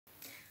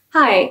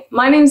Hi,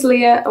 my name's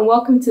Leah and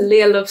welcome to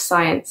Leah Loves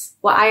Science,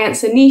 where I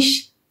answer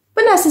niche,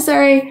 but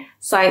necessary,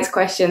 science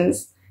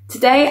questions.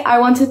 Today I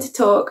wanted to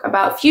talk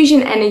about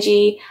fusion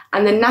energy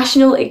and the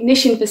National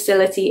Ignition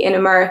Facility in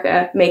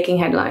America making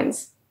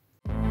headlines.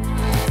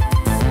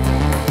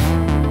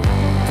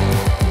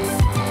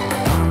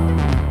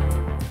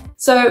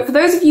 So for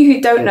those of you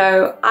who don't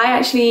know, I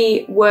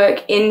actually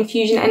work in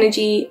fusion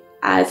energy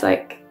as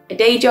like a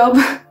day job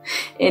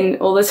in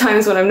all the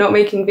times when I'm not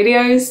making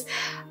videos.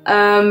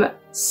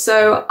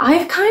 So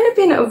I've kind of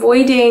been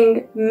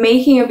avoiding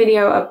making a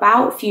video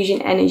about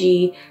fusion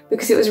energy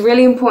because it was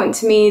really important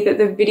to me that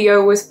the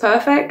video was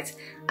perfect,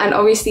 and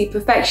obviously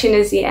perfection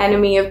is the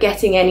enemy of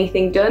getting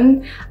anything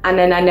done, and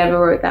then I never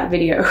wrote that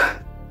video.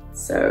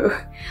 So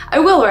I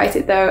will write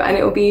it though, and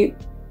it will be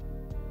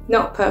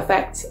not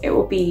perfect, it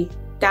will be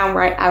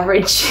downright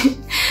average.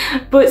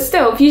 But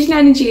still, fusion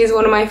energy is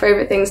one of my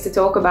favorite things to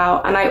talk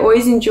about, and I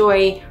always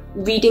enjoy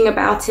reading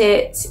about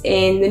it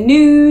in the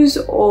news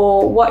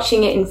or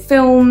watching it in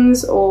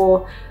films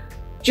or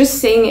just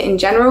seeing it in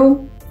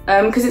general,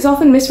 because it's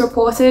often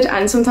misreported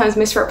and sometimes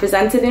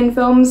misrepresented in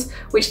films,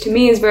 which to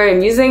me is very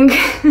amusing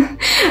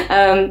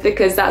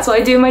because that's what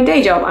I do in my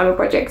day job. I'm a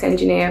project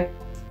engineer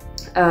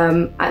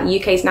at the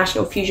UK's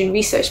National Fusion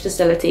Research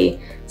Facility,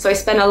 so I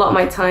spend a lot of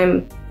my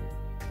time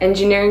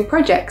engineering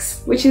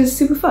projects, which is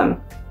super fun.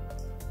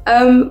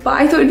 But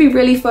I thought it'd be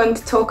really fun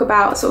to talk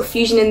about sort of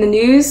fusion in the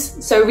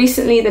news. So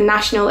recently the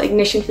National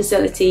Ignition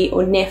Facility,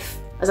 or NIF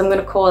as I'm going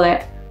to call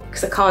it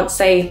because I can't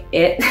say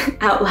it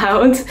out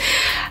loud.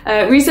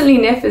 Recently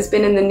NIF has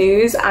been in the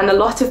news and a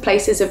lot of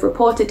places have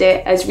reported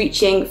it as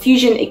reaching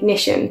fusion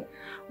ignition,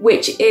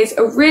 which is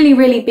a really,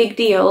 really big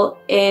deal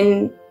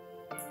in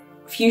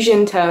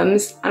fusion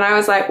terms. And I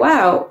was like,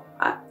 wow,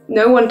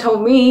 no one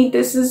told me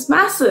this is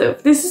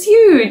massive, this is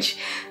huge.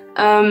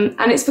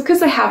 And it's because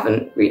they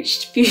haven't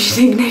reached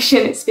fusion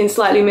ignition, it's been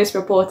slightly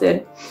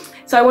misreported.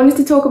 So I wanted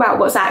to talk about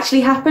what's actually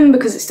happened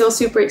because it's still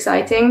super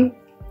exciting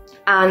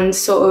and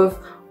sort of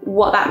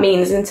what that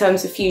means in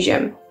terms of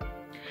fusion.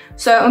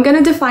 So I'm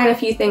going to define a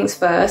few things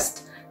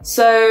first.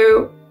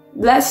 So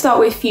let's start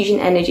with fusion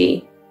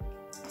energy.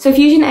 So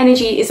fusion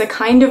energy is a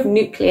kind of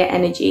nuclear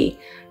energy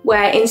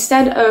where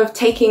instead of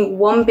taking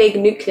one big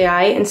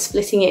nuclei and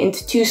splitting it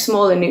into two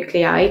smaller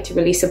nuclei to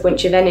release a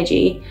bunch of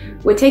energy,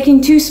 we're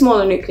taking two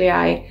smaller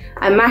nuclei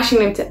and mashing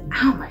them to,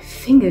 ow, my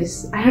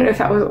fingers, I don't know if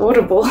that was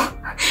audible,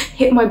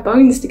 hit my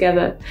bones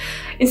together.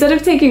 Instead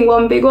of taking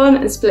one big one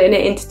and splitting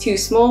it into two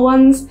small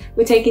ones,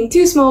 we're taking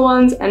two small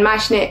ones and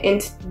mashing it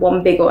into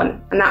one big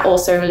one, and that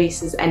also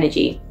releases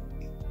energy.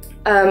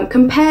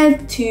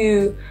 Compared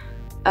to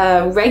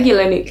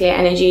regular nuclear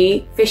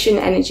energy, fission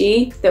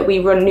energy that we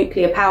run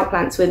nuclear power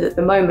plants with at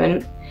the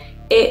moment,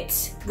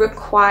 it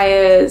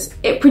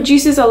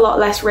produces a lot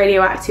less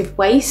radioactive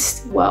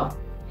waste. Well,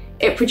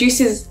 it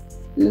produces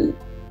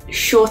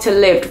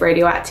shorter-lived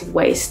radioactive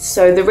waste.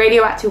 So the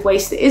radioactive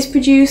waste that is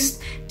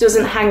produced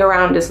doesn't hang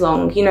around as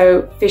long. You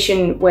know,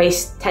 fission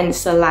waste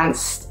tends to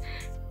last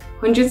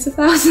hundreds of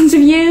thousands of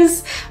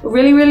years, a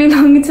really, really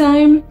long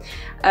time,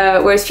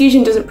 whereas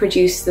fusion doesn't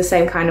produce the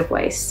same kind of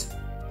waste.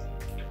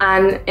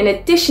 And in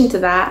addition to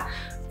that,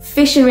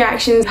 fission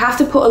reactions have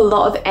to put a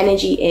lot of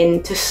energy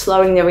into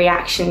slowing the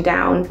reaction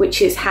down,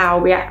 which is how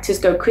reactors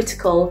go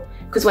critical,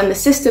 because when the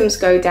systems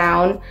go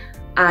down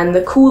and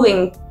the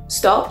cooling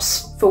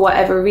stops for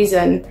whatever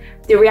reason,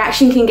 the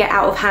reaction can get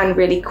out of hand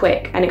really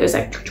quick and it goes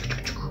like,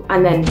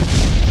 and then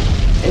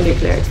a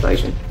nuclear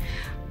explosion.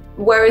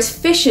 Whereas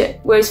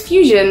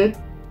fusion,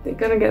 they're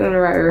gonna get them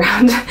right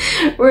around.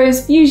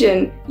 Whereas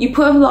fusion, you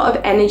put a lot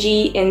of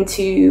energy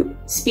into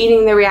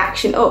speeding the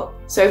reaction up.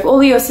 So if all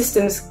of your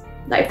systems,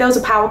 like if there was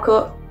a power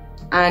cut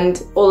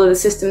and all of the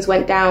systems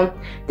went down,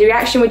 the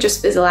reaction would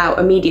just fizzle out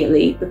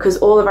immediately because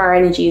all of our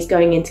energy is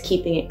going into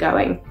keeping it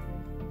going.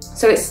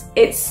 So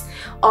it's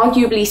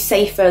arguably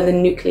safer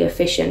than nuclear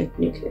fission,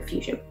 nuclear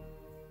fusion.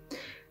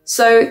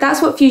 So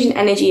that's what fusion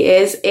energy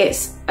is.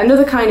 It's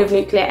another kind of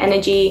nuclear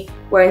energy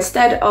where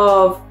instead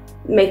of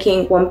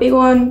making one big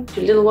one,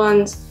 two little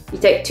ones, you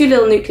take two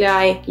little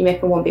nuclei, you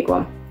make one big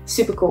one.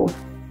 Super cool.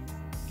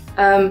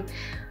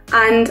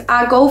 And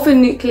our goal for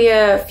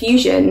nuclear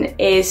fusion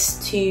is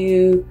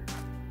to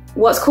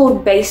what's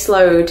called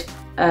baseload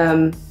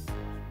the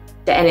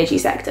energy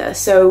sector.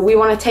 So we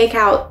want to take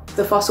out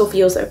the fossil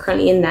fuels that are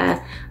currently in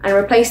there and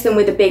replace them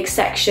with a big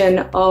section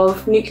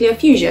of nuclear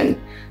fusion.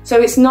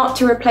 So it's not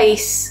to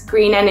replace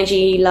green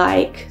energy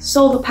like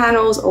solar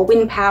panels or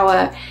wind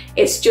power,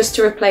 it's just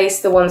to replace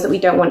the ones that we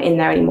don't want in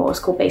there anymore.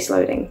 It's called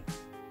baseloading.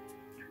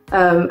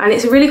 And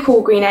it's a really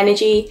cool green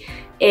energy.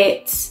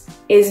 It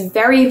is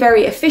very,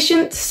 very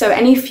efficient. So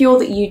any fuel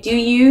that you do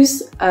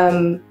use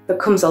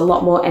becomes a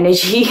lot more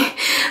energy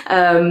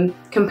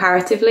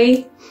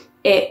comparatively.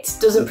 It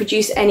doesn't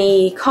produce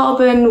any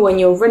carbon when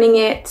you're running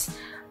it.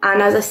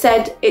 And as I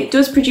said, it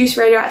does produce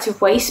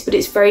radioactive waste, but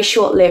it's very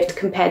short-lived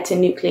compared to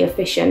nuclear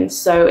fission.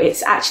 So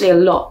it's actually a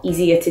lot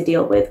easier to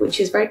deal with,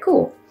 which is very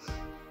cool.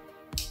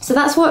 So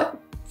that's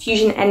what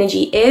fusion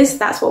energy is.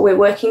 That's what we're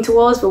working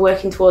towards. We're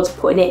working towards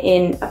putting it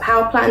in a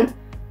power plant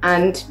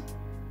and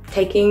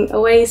taking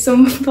away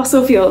some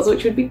fossil fuels,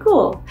 which would be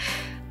cool.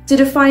 To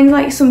define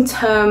like some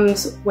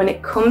terms when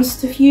it comes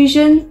to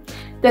fusion,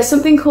 there's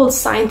something called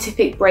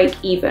scientific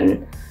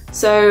break-even.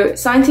 So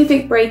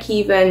scientific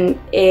break-even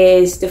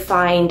is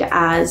defined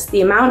as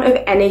the amount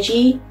of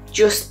energy,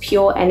 just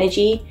pure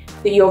energy,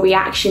 that your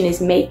reaction is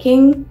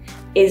making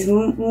is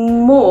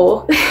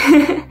more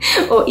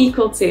or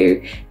equal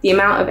to the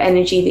amount of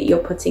energy that you're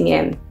putting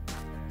in.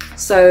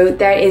 So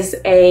there is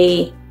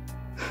a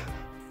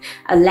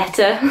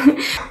letter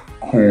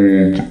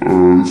called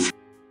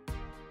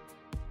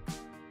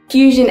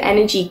fusion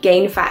energy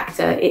gain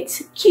factor.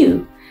 It's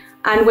Q.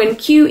 And when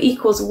Q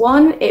equals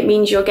 1, it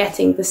means you're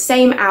getting the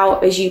same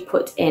out as you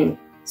put in.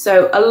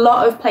 So a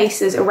lot of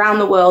places around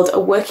the world are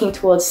working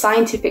towards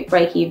scientific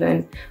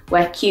break-even,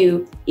 where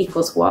Q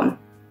equals 1.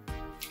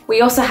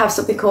 We also have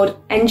something called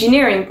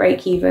engineering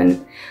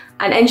break-even.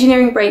 And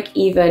engineering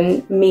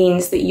break-even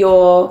means that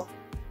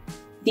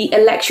the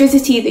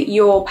electricity that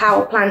your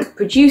power plant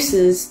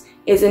produces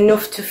is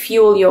enough to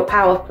fuel your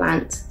power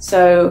plant.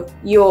 So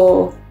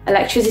your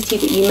electricity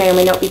that you may or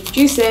may not be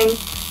producing,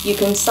 you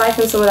can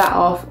siphon some of that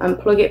off and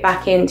plug it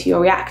back into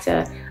your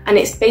reactor, and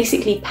it's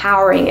basically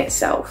powering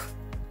itself.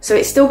 So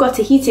it's still got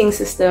a heating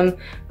system,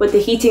 but the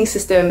heating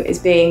system is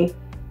being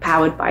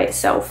powered by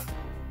itself.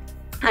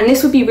 And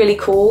this would be really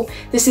cool.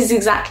 This is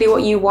exactly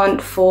what you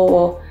want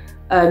for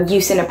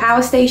use in a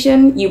power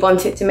station. You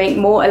want it to make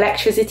more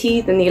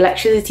electricity than the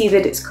electricity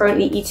that it's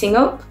currently eating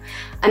up.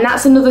 And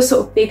that's another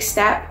sort of big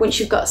step. Once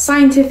you've got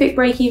scientific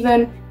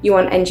break-even, you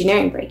want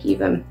engineering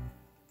break-even.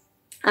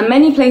 And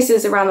many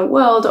places around the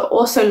world are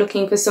also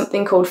looking for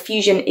something called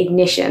fusion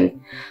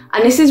ignition.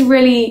 And this is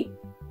really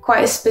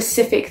quite a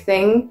specific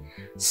thing.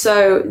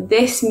 So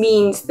this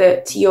means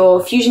that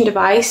your fusion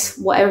device,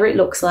 whatever it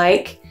looks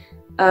like,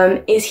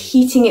 is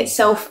heating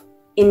itself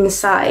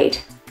inside.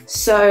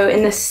 So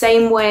in the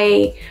same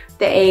way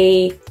that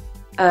a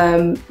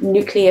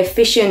nuclear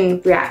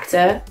fission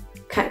reactor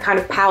kind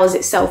of powers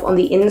itself on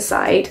the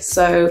inside,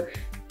 so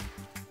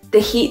the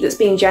heat that's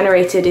being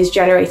generated is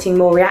generating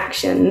more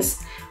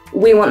reactions,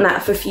 we want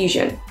that for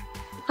fusion.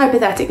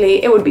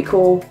 Hypothetically, it would be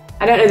cool.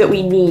 I don't know that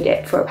we need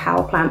it for a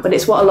power plant, but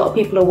it's what a lot of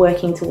people are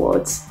working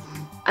towards.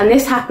 And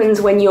this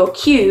happens when your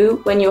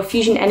Q, when your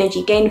fusion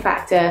energy gain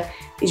factor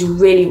is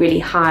really, really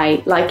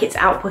high, like it's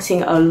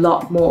outputting a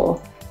lot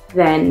more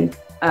than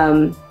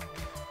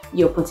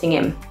you're putting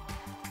in.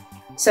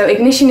 So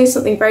ignition is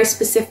something very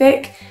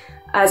specific.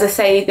 As I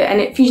say,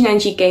 the fusion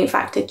energy gain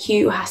factor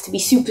Q has to be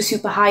super,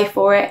 super high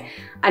for it.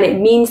 And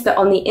it means that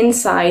on the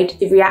inside,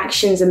 the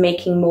reactions are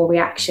making more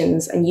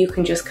reactions, and you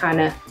can just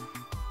kind of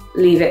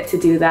leave it to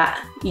do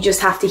that. You just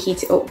have to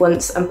heat it up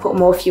once and put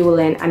more fuel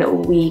in, and it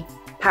will be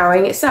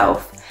powering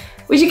itself,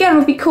 which again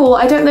would be cool.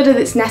 I don't know that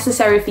it's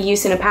necessary for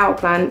use in a power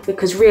plant,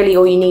 because really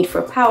all you need for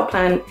a power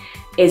plant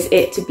is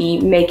it to be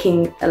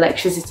making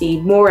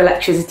electricity, more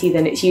electricity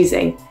than it's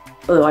using.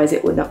 Otherwise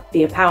it would not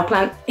be a power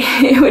plant.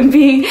 It would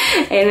be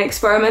an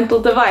experimental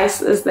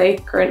device, as they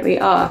currently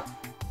are.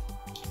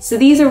 So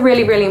these are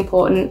really, really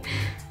important.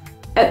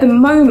 At the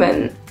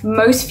moment,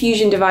 most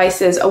fusion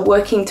devices are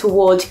working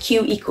towards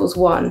Q equals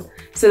 1.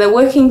 So they're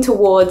working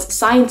towards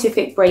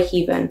scientific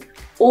break-even.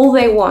 All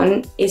they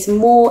want is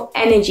more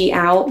energy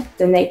out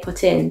than they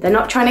put in. They're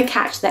not trying to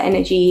catch that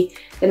energy.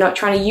 They're not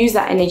trying to use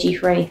that energy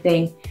for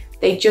anything.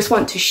 They just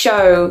want to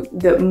show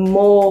that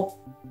more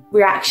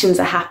reactions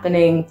are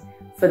happening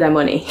for their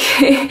money.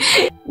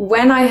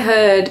 When I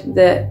heard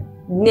that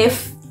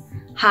NIF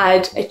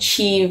had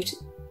achieved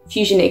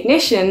fusion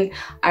ignition,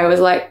 I was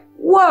like,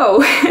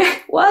 whoa,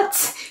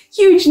 what?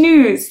 Huge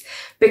news.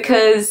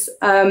 Because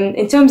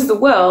in terms of the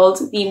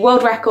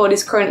world record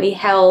is currently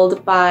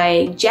held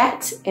by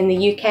JET in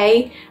the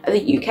UK,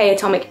 the UK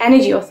Atomic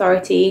Energy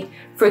Authority,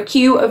 for a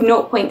Q of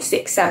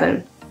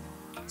 0.67.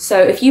 So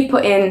if you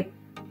put in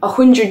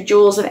 100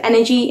 joules of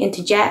energy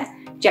into JET,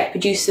 JET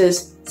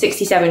produces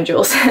 67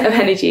 joules of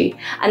energy.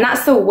 And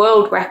that's the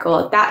world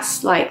record.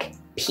 That's like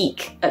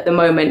peak at the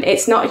moment.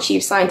 It's not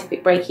achieved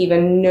scientific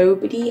break-even.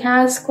 Nobody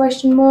has,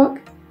 question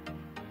mark.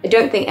 I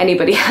don't think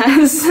anybody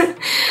has.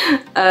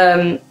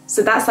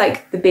 So that's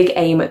like the big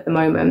aim at the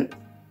moment.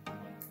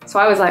 So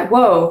I was like,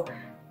 whoa,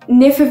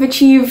 NIF have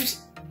achieved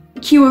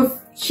Q of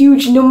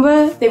huge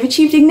number. They've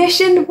achieved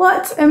ignition,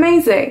 what?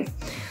 Amazing.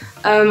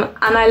 And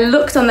I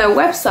looked on their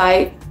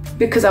website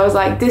because I was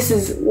like, this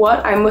is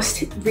what, I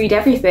must read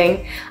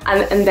everything.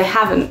 And they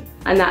haven't.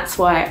 And that's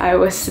why I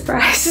was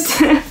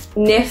surprised.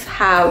 NIF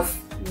have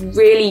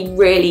really,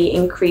 really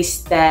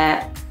increased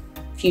their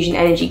fusion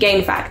energy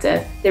gain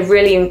factor. They've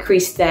really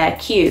increased their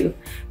Q,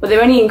 but they've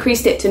only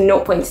increased it to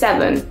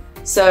 0.7.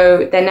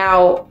 So they're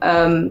now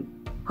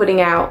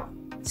putting out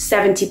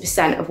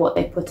 70% of what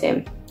they put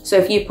in. So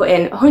if you put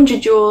in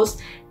 100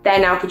 joules, they're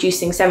now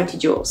producing 70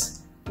 joules,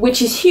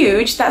 which is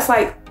huge. That's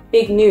like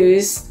big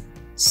news.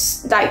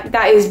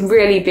 That is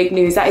really big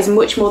news. That is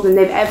much more than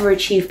they've ever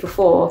achieved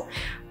before.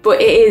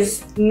 But it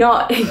is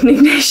not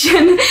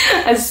ignition,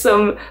 as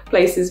some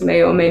places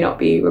may or may not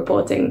be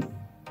reporting.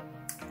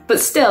 But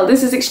still,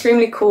 this is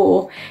extremely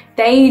cool.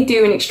 They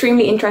do an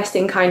extremely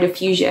interesting kind of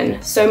fusion.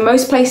 So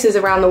most places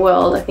around the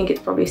world, I think it's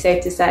probably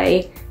safe to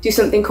say, do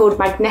something called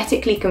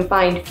magnetically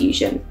confined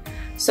fusion.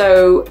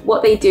 So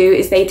what they do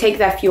is they take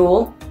their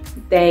fuel,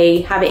 they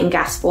have it in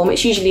gas form,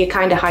 it's usually a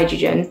kind of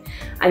hydrogen,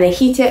 and they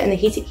heat it and they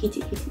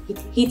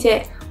heat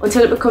it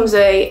until it becomes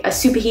a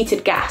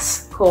superheated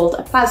gas called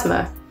a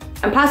plasma.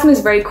 And plasma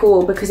is very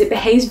cool because it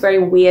behaves very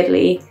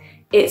weirdly.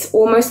 It's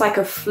almost like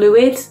a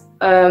fluid,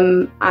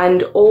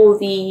 and all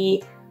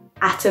the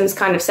atoms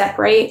kind of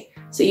separate.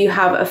 So you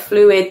have a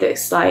fluid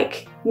that's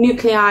like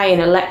nuclei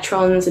and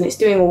electrons, and it's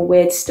doing all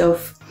weird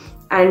stuff,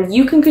 and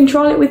you can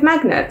control it with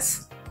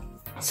magnets.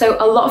 So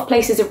a lot of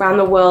places around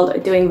the world are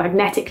doing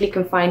magnetically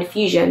confined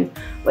fusion,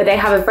 where they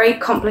have a very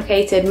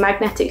complicated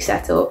magnetic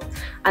setup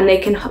and they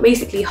can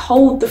basically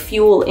hold the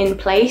fuel in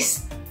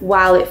place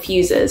while it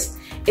fuses.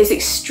 It's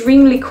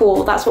extremely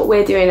cool. That's what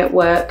we're doing at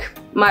work.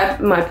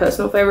 My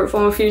personal favorite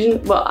form of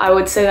fusion, well, I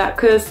would say that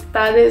because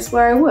that is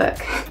where I work.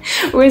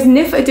 Whereas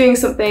NIF are doing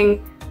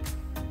something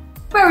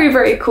very,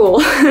 very cool.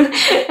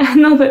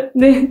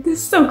 They're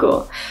so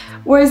cool.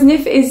 Whereas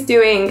NIF is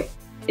doing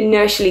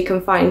inertially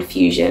confined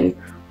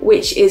fusion,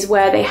 which is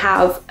where they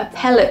have a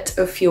pellet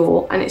of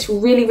fuel and it's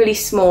really, really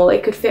small.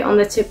 It could fit on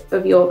the tip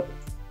of your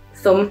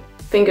thumb,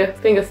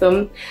 finger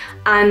thumb,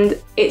 and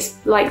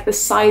it's like the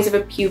size of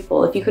a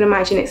pupil. If you can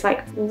imagine, it's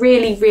like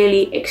really,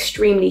 really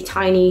extremely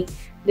tiny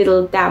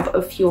little dab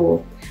of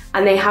fuel.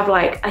 And they have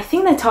like, I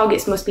think their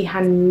targets must be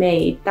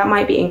handmade. That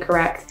might be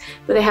incorrect,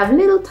 but they have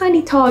little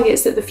tiny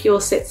targets that the fuel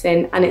sits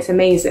in, and it's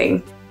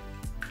amazing.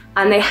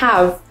 And they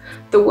have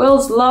the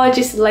world's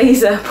largest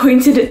laser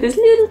pointed at this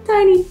little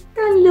tiny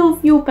little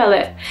fuel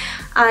pellet.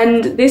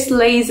 And this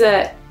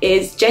laser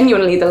is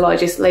genuinely the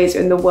largest laser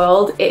in the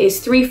world. It is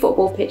 3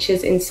 football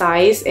pitches in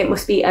size. It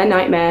must be a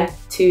nightmare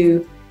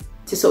to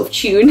sort of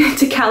tune,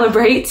 to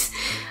calibrate.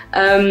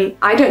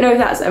 I don't know if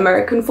that's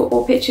American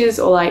football pitches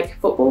or like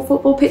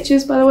football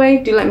pitches, by the way.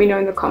 Do let me know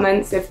in the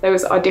comments if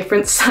those are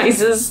different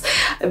sizes,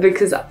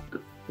 because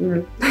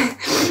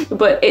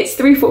but it's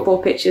 3 football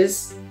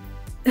pitches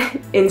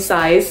in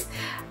size,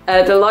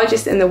 the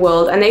largest in the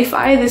world, and they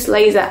fire this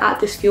laser at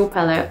this fuel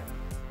pellet,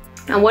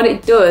 and what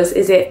it does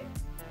is it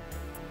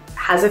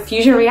has a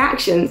fusion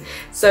reaction.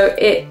 So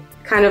it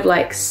kind of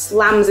like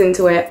slams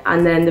into it,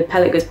 and then the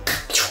pellet goes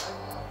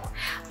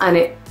and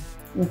it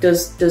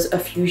does a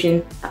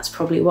fusion. That's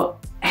probably what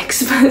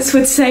experts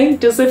would say,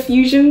 does a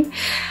fusion.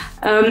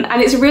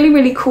 And it's a really,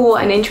 really cool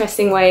and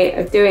interesting way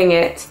of doing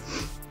it,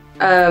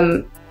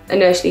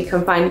 inertially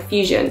confined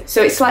fusion.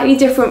 So it's slightly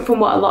different from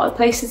what a lot of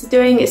places are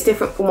doing. It's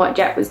different from what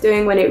Jet was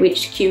doing when it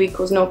reached Q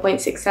equals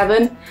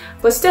 0.67,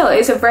 but still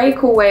it's a very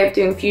cool way of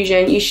doing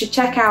fusion. You should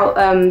check out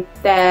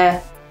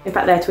their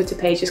Twitter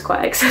page is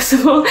quite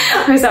accessible.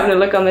 I was having a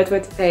look on their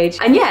Twitter page,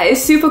 and yeah,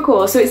 it's super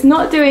cool. So it's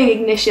not doing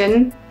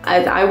ignition.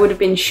 I would have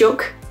been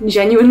shook,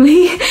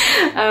 genuinely,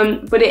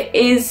 but it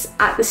is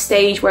at the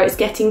stage where it's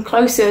getting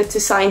closer to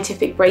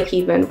scientific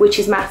break-even, which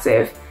is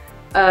massive,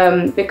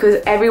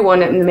 because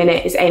everyone at the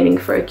minute is aiming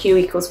for a Q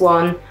equals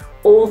 1.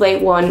 All they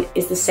want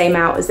is the same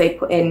out as they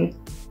put in,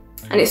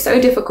 and it's so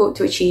difficult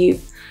to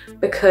achieve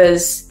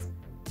because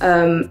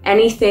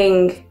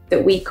anything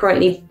that we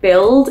currently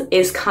build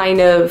is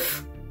kind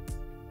of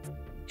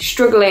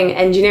struggling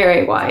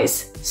engineering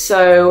wise.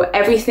 So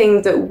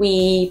everything that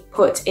we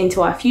put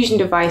into our fusion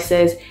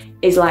devices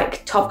is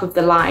like top of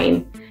the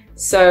line.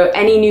 So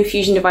any new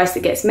fusion device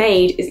that gets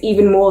made is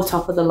even more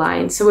top of the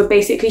line. So we're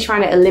basically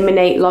trying to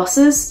eliminate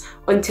losses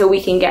until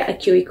we can get a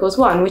Q equals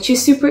 1, which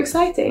is super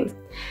exciting.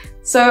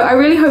 So I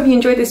really hope you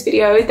enjoyed this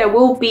video. There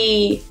will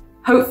be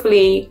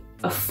hopefully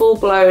a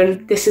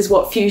full-blown "this is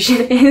what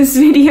fusion is"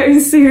 video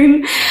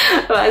soon.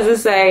 But as I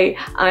say,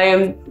 I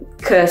am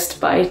cursed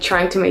by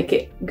trying to make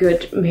it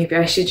good. Maybe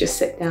I should just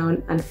sit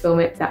down and film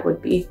it. That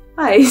would be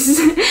nice.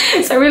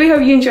 So I really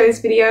hope you enjoyed this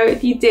video.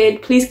 If you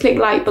did, please click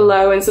like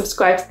below and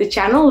subscribe to the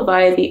channel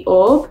via the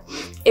orb.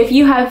 If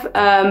you have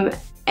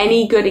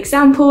any good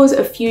examples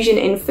of fusion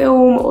in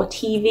film or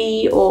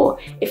TV, or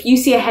if you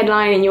see a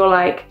headline and you're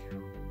like,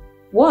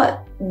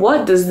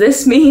 what does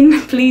this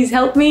mean? Please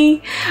help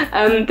me.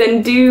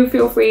 Then do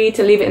feel free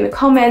to leave it in the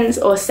comments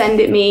or send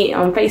it me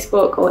on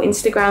Facebook or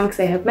Instagram, because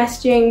they have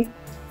messaging.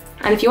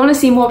 And if you want to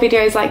see more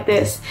videos like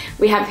this,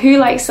 we have Who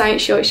Likes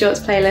Science Short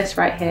Shorts playlist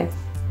right here.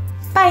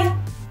 Bye!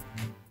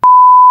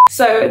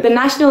 So the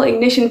National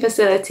Ignition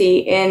Facility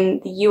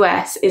in the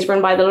US is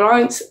run by the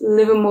Lawrence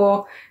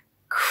Livermore.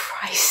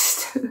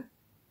 Christ.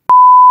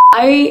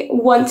 I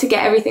want to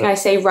get everything I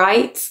say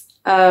right,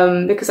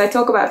 because I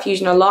talk about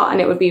fusion a lot,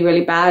 and it would be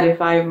really bad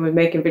if I were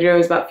making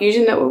videos about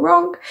fusion that were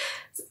wrong.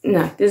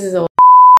 No, this is all